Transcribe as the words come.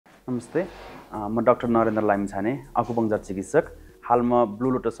नमस्ते, म डाक्टर नरेन्द्र लामिछाने, अकुपंक्चर चिकित्सक। हाल म ब्लू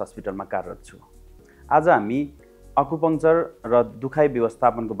लोटस हस्पिटलमा कार्यरत छु। आज हामी अकुपंक्चर र दुखाइ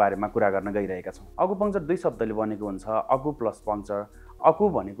व्यवस्थापनको बारेमा कुरा गर्न गइरहेका छौँ। अकुपंक्चर दुई शब्दले बनेको हुन्छ, अकु प्लस पङ्क्चर। अकु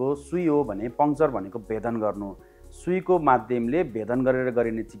भनेको सुई हो भने पङ्क्चर भनेको भेदन गर्नु। सुईको माध्यमले भेदन गरेर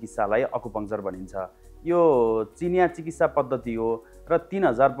गरिने चिकित्सालाई अकुपंक्चर भनिन्छ। यो चिनिया चिकित्सा पद्धति हो र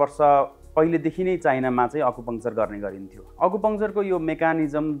 3000 वर्ष पहिलेदेखि नै चाइनामा चाहिँ अकुपंक्चर गर्ने गरिन्थ्यो। अकुपंक्चरको यो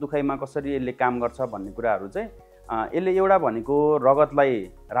मेकानिजम दुखाइमा कसरी यसले काम गर्छ भन्ने कुराहरू चाहिँ यसले एउटा भनेको रगतलाई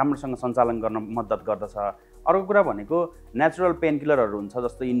राम्रोसँग सञ्चालन गर्न मद्दत गर्दछ। अर्को कुरा भनेको नेचुरल पेन किलरहरू हुन्छ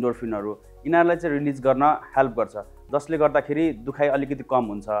जस्तो इन्डोर्फिनहरू, यिनीहरूलाई चाहिँ रिलिज गर्न हेल्प गर्छ, जसले गर्दाखेरि दुखाइ अलिकति कम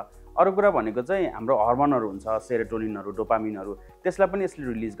हुन्छ। अर्को कुरा भनेको चाहिँ हाम्रो हर्मोनहरू हुन्छ, सेरोटोनिनहरू, डोपामिनहरू, त्यसलाई पनि यसले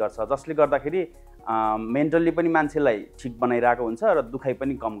रिलिज गर्छ, जसले गर्दाखेरि मेन्टल्ली पनि मान्छेलाई ठिक बनाइरहेको हुन्छ र दुखाइ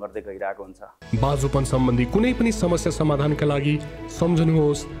पनि कम गर्दै गइरहेको हुन्छ। बाजुपन सम्बन्धी कुनै पनि समस्या समाधानका लागि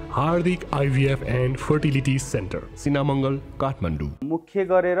सम्झनुहोस् हार्दिक IVF and fertility centre, Sinamangal, Kathmandu. मुख्य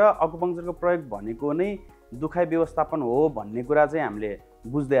गरेर अकुपंक्चरको प्रयोग भनेको नै दुखाइ व्यवस्थापन हो भन्ने कुरा चाहिँ हामीले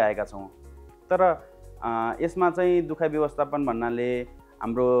बुझ्दै आएका छौँ। तर यसमा चाहिँ दुखाइ व्यवस्थापन भन्नाले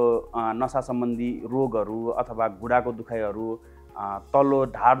हाम्रो नसा सम्बन्धी रोगहरू अथवा घुँडाको दुखाइहरू, तल्लो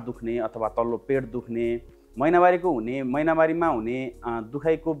ढाड दुख्ने अथवा तल्लो पेट दुख्ने, महिनावारीमा हुने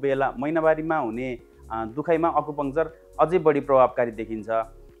दुखाइको बेला महिनावारीमा हुने दुखाइमा अकुपंक्चर अझै बढी प्रभावकारी देखिन्छ।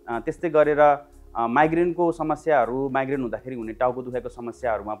 त्यस्तै गरेर माइग्रेनको समस्याहरू, माइग्रेन हुँदाखेरि हुने टाउको दुखाइको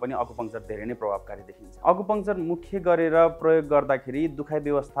समस्याहरूमा पनि अकुपंक्चर धेरै नै प्रभावकारी देखिन्छ। अकुपंक्चर मुख्य गरेर प्रयोग गर्दाखेरि दुखाइ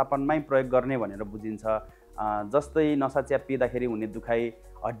व्यवस्थापनमै प्रयोग गर्ने भनेर बुझिन्छ। जस्तै नसा च्यापिँदाखेरि हुने दुखाइ,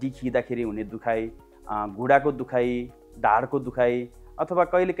 हड्डी खिँदाखेरि हुने दुखाइ, घुँडाको दुखाइ, ढाडको दुखाइ, अथवा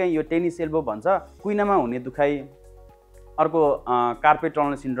कहिलेकाहीँ यो टेनिस एल्बो भन्छ कुइनामा हुने दुखाइ, अर्को कार्पेट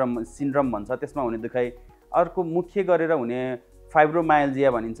टनल सिन्ड्रोम भन्छ त्यसमा हुने दुखाइ, अर्को मुख्य गरेर हुने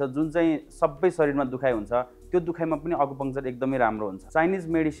फाइब्रोमाइल्जिया भनिन्छ जुन चाहिँ सबै शरीरमा दुखाइ हुन्छ, त्यो दुखाइमा पनि अकुपंक्चर एकदमै राम्रो हुन्छ। चाइनिज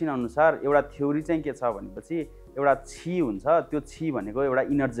मेडिसिन अनुसार एउटा थ्योरी चाहिँ के छ भनेपछि एउटा छी हुन्छ, त्यो छी भनेको एउटा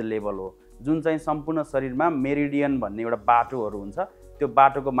इनर्जी लेभल हो जुन चाहिँ सम्पूर्ण शरीरमा मेरिडियन भन्ने एउटा बाटोहरू हुन्छ, त्यो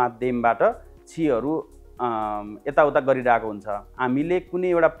बाटोको माध्यमबाट छीहरू यताउता गरिरहेको हुन्छ। हामीले कुनै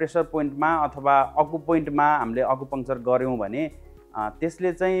एउटा प्रेसर पोइन्टमा अथवा अकु पोइन्टमा हामीले अकुपंक्चर गऱ्यौँ भने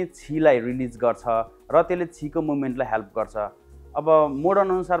त्यसले चाहिँ छीलाई रिलिज गर्छ र त्यसले छीको मुभमेन्टलाई हेल्प गर्छ। अब मोडर्न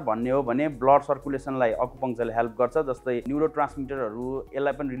अनुसार भन्ने हो भने ब्लड सर्कुलेसनलाई अकुपंक्चरले हेल्प गर्छ, जस्तै न्युरोट्रान्समिटरहरू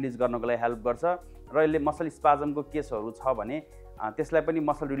यसलाई पनि रिलिज गर्नको लागि हेल्प गर्छ र यसले मसल स्पाजमको केसहरू छ भने त्यसलाई पनि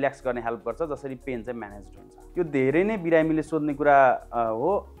मसल रिल्याक्स गर्ने हेल्प गर्छ, जसरी पेन चाहिँ म्यानेज्ड हुन्छ। यो धेरै नै बिरामीले सोध्ने कुरा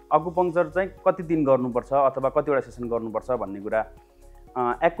हो, अकुपंक्चर चाहिँ कति दिन गर्नुपर्छ अथवा कतिवटा सेसन गर्नुपर्छ भन्ने कुरा।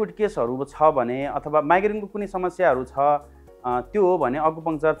 एक्युट केसहरू छ भने अथवा माइग्रेनको कुनै समस्याहरू छ त्यो हो भने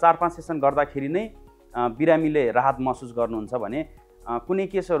अकुपंक्चर 4-5 सेसन गर्दाखेरि नै बिरामीले राहत महसुस गर्नुहुन्छ भने कुनै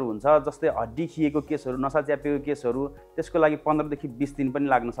केसहरू हुन्छ जस्तै हड्डी खिएको केसहरू, नसा च्यापिएको केसहरू, त्यसको लागि 15 देखि 20 दिन पनि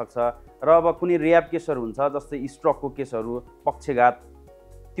लाग्न सक्छ। र अब कुनै रियाब केसहरू हुन्छ जस्तै स्ट्रोकको केसहरू, पक्षघात,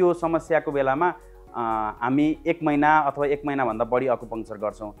 त्यो समस्याको बेलामा हामी 1 महिना अथवा 1 महिनाभन्दा बढी अकुपंक्चर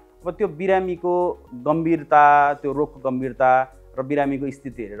गर्छौँ। अब त्यो बिरामीको गम्भीरता, त्यो रोगको गम्भीरता र बिरामीको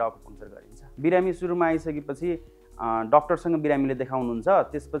स्थिति हेरेर अकुपंक्चर गरिन्छ। बिरामी सुरुमा आइसकेपछि डक्टरसँग बिरामीले देखाउनुहुन्छ,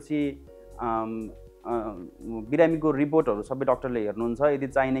 त्यसपछि बिरामीको रिपोर्टहरू सबै डक्टरले हेर्नुहुन्छ। यदि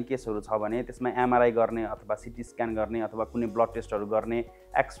चाहिने केसहरू छ भने त्यसमा एमआरआई गर्ने अथवा सिटी स्क्यान गर्ने अथवा कुनै ब्लड टेस्टहरू गर्ने,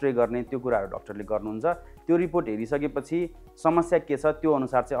 एक्सरे गर्ने, त्यो कुराहरू डक्टरले गर्नुहुन्छ। त्यो रिपोर्ट हेरिसकेपछि समस्या के छ त्यो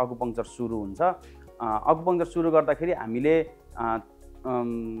अनुसार चाहिँ अकुपंक्चर सुरु हुन्छ। अकुपंक्चर सुरु गर्दाखेरि हामीले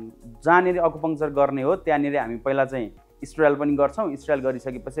जहाँनिर अकुपंक्चर गर्ने हो त्यहाँनिर हामी पहिला चाहिँ स्टेराइल पनि गर्छौँ। स्टेराइल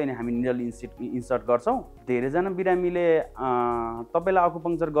गरिसकेपछि अनि हामी निडल इन्सर्ट गर्छौँ। धेरैजना बिरामीले तपाईँलाई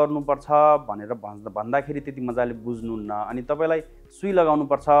अकुपंक्चर गर्नुपर्छ भनेर भन्दाखेरि त्यति मजाले बुझ्नुहुन्न, अनि तपाईँलाई सुई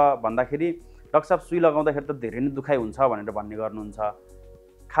लगाउनुपर्छ भन्दाखेरि डाक्टर साहब सुई लगाउँदाखेरि त धेरै नै दुखाइ हुन्छ भनेर भन्ने गर्नुहुन्छ।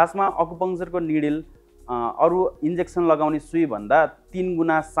 खासमा अकुपंक्चरको निडल अरू इन्जेक्सन लगाउने सुईभन्दा 3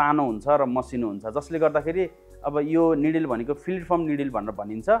 गुणा सानो हुन्छ र मसिनो हुन्छ, जसले गर्दाखेरि अब यो निडल भनेको फिल्ड फर्म निडल भनेर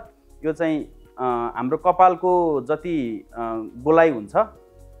भनिन्छ। यो चाहिँ हाम्रो कपालको जति गोलाइ हुन्छ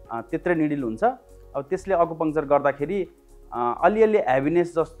त्यत्रै निडल हुन्छ। अब त्यसले अकुपंक्चर गर्दाखेरि अलिअलि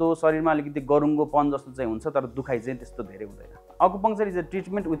हेभिनेस जस्तो शरीरमा अलिकति गरुङ्गोपन जस्तो चाहिँ हुन्छ, तर दुखाइ चाहिँ त्यस्तो धेरै हुँदैन। अकुपंक्चर is a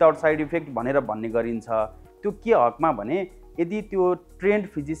treatment without side effect भनेर भन्ने गरिन्छ। त्यो के हकमा भने यदि त्यो ट्रेन्ड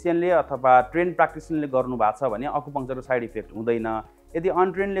फिजिसियनले अथवा ट्रेन्ड प्र्याक्टिसनले गर्नुभएको छ भने अकुपंक्चरको साइड इफेक्ट हुँदैन। यदि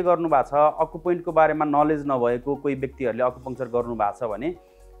अनट्रेन्डले गर्नुभएको छ, अकुपोइन्टको बारेमा नलेज नभएको कोही व्यक्तिहरूले अकुपंक्चर गर्नुभएको छ भने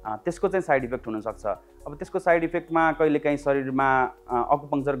त्यसको चाहिँ साइड इफेक्ट हुनसक्छ। अब त्यसको साइड इफेक्टमा कहिलेकाहीँ शरीरमा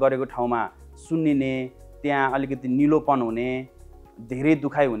अकुपंक्चर गरेको ठाउँमा सुन्निने, त्यहाँ अलिकति निलोपन हुने, धेरै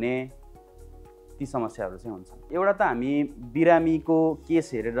दुखाइ हुने, ती समस्याहरू चाहिँ हुन्छन्। एउटा त हामी बिरामीको केस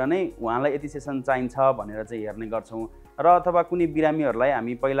हेरेर नै उहाँलाई यति सेसन चाहिन्छ भनेर चाहिँ हेर्ने गर्छौँ र अथवा कुनै बिरामीहरूलाई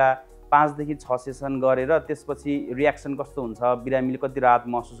हामी पहिला 5 देखि 6 सेसन गरेर त्यसपछि रियाक्सन कस्तो हुन्छ, बिरामीले कति राहत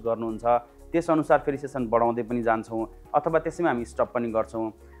महसुस गर्नुहुन्छ, त्यसअनुसार फेरि सेसन बढाउँदै पनि जान्छौँ अथवा त्यसैमा हामी स्टप पनि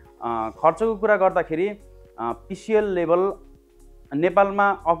गर्छौँ। खर्चको कुरा गर्दाखेरि पिसिएल लेभल नेपालमा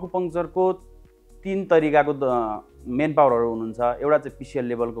अकुपङ्क्चरको 3 तरिकाको मेन पावरहरू हुनुहुन्छ। एउटा चाहिँ पिसिएल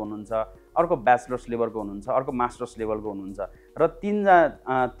लेभलको हुनुहुन्छ, अर्को ब्याचलर्स लेभलको हुनुहुन्छ, अर्को मास्टर्स लेभलको हुनुहुन्छ र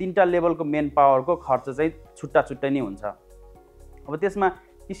तीनटा लेभलको मेन पावरको खर्च चाहिँ छुट्टा छुट्टै नै हुन्छ। अब त्यसमा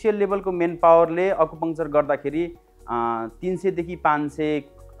पिसिएल लेभलको मेन पावरले अकुपङ्क्चर गर्दाखेरि 300 देखि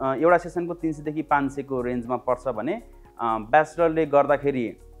 500 एउटा सेसनको 300 देखि 500 को रेन्जमा पर्छ भने ब्याचलरले गर्दाखेरि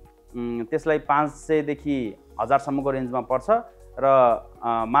त्यसलाई 500 देखि 1000 सम्मको रेन्जमा पर्छ र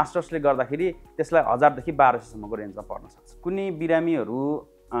मास्टर्सले गर्दाखेरि त्यसलाई 1000 देखि 1200 सम्मको रेन्जमा पर्न सक्छ। कुनै बिरामीहरू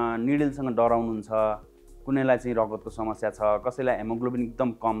निडलसँग डराउनुहुन्छ, कुनैलाई चाहिँ रगतको समस्या छ, कसैलाई हेमोग्लोबिन एकदम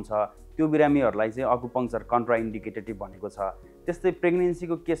कम छ, त्यो बिरामीहरूलाई चाहिँ अकुपङ्क्चर कन्ट्राइन्डिकेटेड भनेको छ। त्यस्तै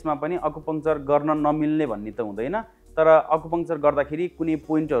प्रेग्नेन्सीको केसमा पनि अकुपङ्क्चर गर्न नमिल्ने भन्ने त हुँदैन, तर अकुपङ्क्चर गर्दाखेरि कुनै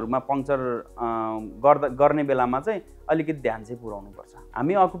पोइन्टहरूमा पङ्क्चर गर्ने बेलामा चाहिँ अलिकति ध्यान चाहिँ पुर्याउनुपर्छ।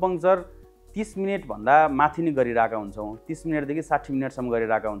 हामी अकुपङ्क्चर 30 मिनटभन्दा माथि नै गरिरहेका हुन्छौँ, 30 मिनटदेखि 60 मिनटसम्म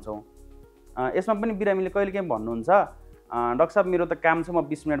गरिरहेका हुन्छौँ। यसमा पनि बिरामीले कहिलेकाहीँ भन्नुहुन्छ, डाक्टर साहब मेरो त काम छ, म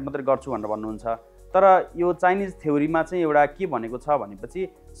 20 मिनट मात्रै गर्छु भनेर भन्नुहुन्छ। तर यो चाइनिज थ्योरीमा चाहिँ एउटा के भनेको छ भनेपछि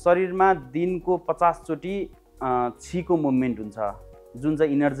शरीरमा दिनको 50 चोटि छीको मुभमेन्ट हुन्छ, जुन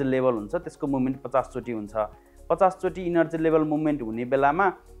चाहिँ इनर्जी लेभल हुन्छ त्यसको मुभमेन्ट 50 चोटि हुन्छ। 50 चोटि इनर्जी लेभल मुभमेन्ट हुने बेलामा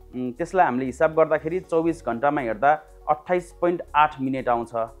त्यसलाई हामीले हिसाब गर्दाखेरि 24 घन्टामा हेर्दा 28.8 मिनट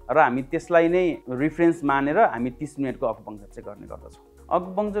आउँछ र हामी त्यसलाई नै रिफरेन्स मानेर हामी 30 मिनटको अकुपङ्क्चर चाहिँ गर्ने गर्दछौँ।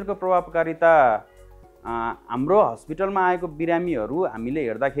 अकुपङ्क्चरको प्रभावकारिता हाम्रो हस्पिटलमा आएको बिरामीहरू हामीले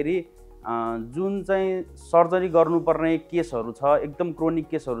हेर्दाखेरि जुन चाहिँ सर्जरी गर्नुपर्ने केसहरू छ, एकदम क्रोनिक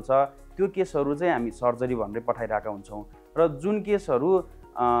केसहरू छ, त्यो केसहरू चाहिँ हामी सर्जरी भनेर पठाइरहेका हुन्छौँ र जुन केसहरू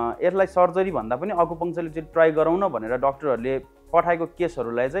यसलाई सर्जरी भन्दा पनि अकुपङ्क्चरले चाहिँ ट्राई गराउन भनेर डक्टरहरूले पठाएको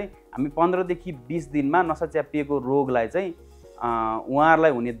केसहरूलाई चाहिँ हामी 15 देखि 20 दिनमा नसा च्यापिएको रोगलाई चाहिँ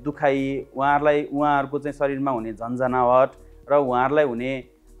उहाँहरूलाई हुने दुखाइ, उहाँहरूको चाहिँ शरीरमा हुने झन्झनाहट र उहाँहरूलाई हुने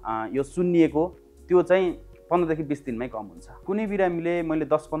यो सुन्निएको त्यो चाहिँ 15 देखि 20 दिनमै कम हुन्छ। कुनै बिरामीले मैले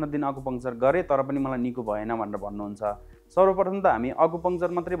 10-15 दिन अकुपङ्क्चर गरेँ तर पनि मलाई निको भएन भनेर भन्नुहुन्छ। सर्वप्रथम त हामी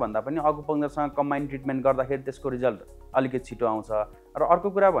अकुपङ्क्चर मात्रै भन्दा पनि अकुपङ्क्चरसँग कम्बाइन ट्रिटमेन्ट गर्दाखेरि त्यसको रिजल्ट अलिकति छिटो आउँछ। र अर्को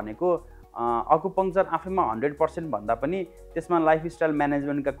कुरा भनेको अकुपङ्क्चर आफैमा 100% भन्दा पनि त्यसमा लाइफस्टाइल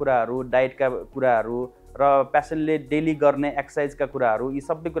म्यानेजमेन्टका कुराहरू, डाइटका कुराहरू र पेसेन्टले डेली गर्ने एक्सर्साइजका कुराहरू, यी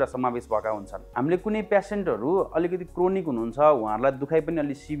सबै कुरा समावेश भएका हुन्छन्। हामीले कुनै पेसेन्टहरू अलिकति क्रोनिक हुनुहुन्छ, उहाँहरूलाई दुखाइ पनि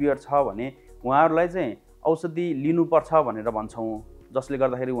अलिक सिभियर छ भने उहाँहरूलाई चाहिँ औषधि लिनुपर्छ भनेर भन्छौँ, जसले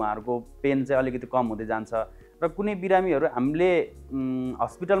गर्दाखेरि उहाँहरूको पेन चाहिँ अलिकति कम हुँदै जान्छ। र कुनै बिरामीहरू हामीले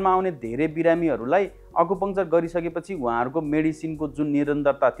हस्पिटलमा आउने धेरै बिरामीहरूलाई अकुपङ्क्चर गरिसकेपछि उहाँहरूको मेडिसिनको जुन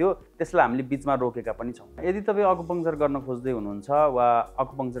निरन्तरता थियो त्यसलाई हामीले बिचमा रोकेका पनि छौँ। यदि तपाईँ अकुपङ्क्चर गर्न खोज्दै हुनुहुन्छ वा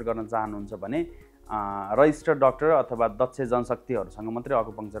अकुपङ्क्चर गर्न चाहनुहुन्छ भने रजिस्टर्ड डक्टर अथवा दक्ष जनशक्तिहरूसँग मात्रै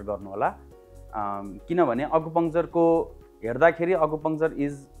अकुपङ्क्चर गर्नुहोला। किनभने अकुपङ्क्चरको हेर्दाखेरि अकुपङ्क्चर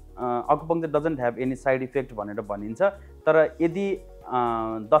doesn't have any side effect भनेर भनिन्छ, तर यदि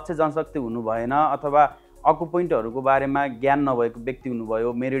दक्ष जनशक्ति हुनु भएन अथवा अकुपोइन्टहरूको बारेमा ज्ञान नभएको व्यक्ति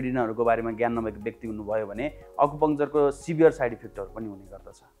हुनुभयो, मेरिडियनहरूको बारेमा ज्ञान नभएको व्यक्ति हुनुभयो भने अकुपङ्क्चरको सिभियर साइड इफेक्टहरू पनि हुने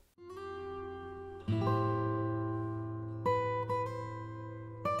गर्दछ।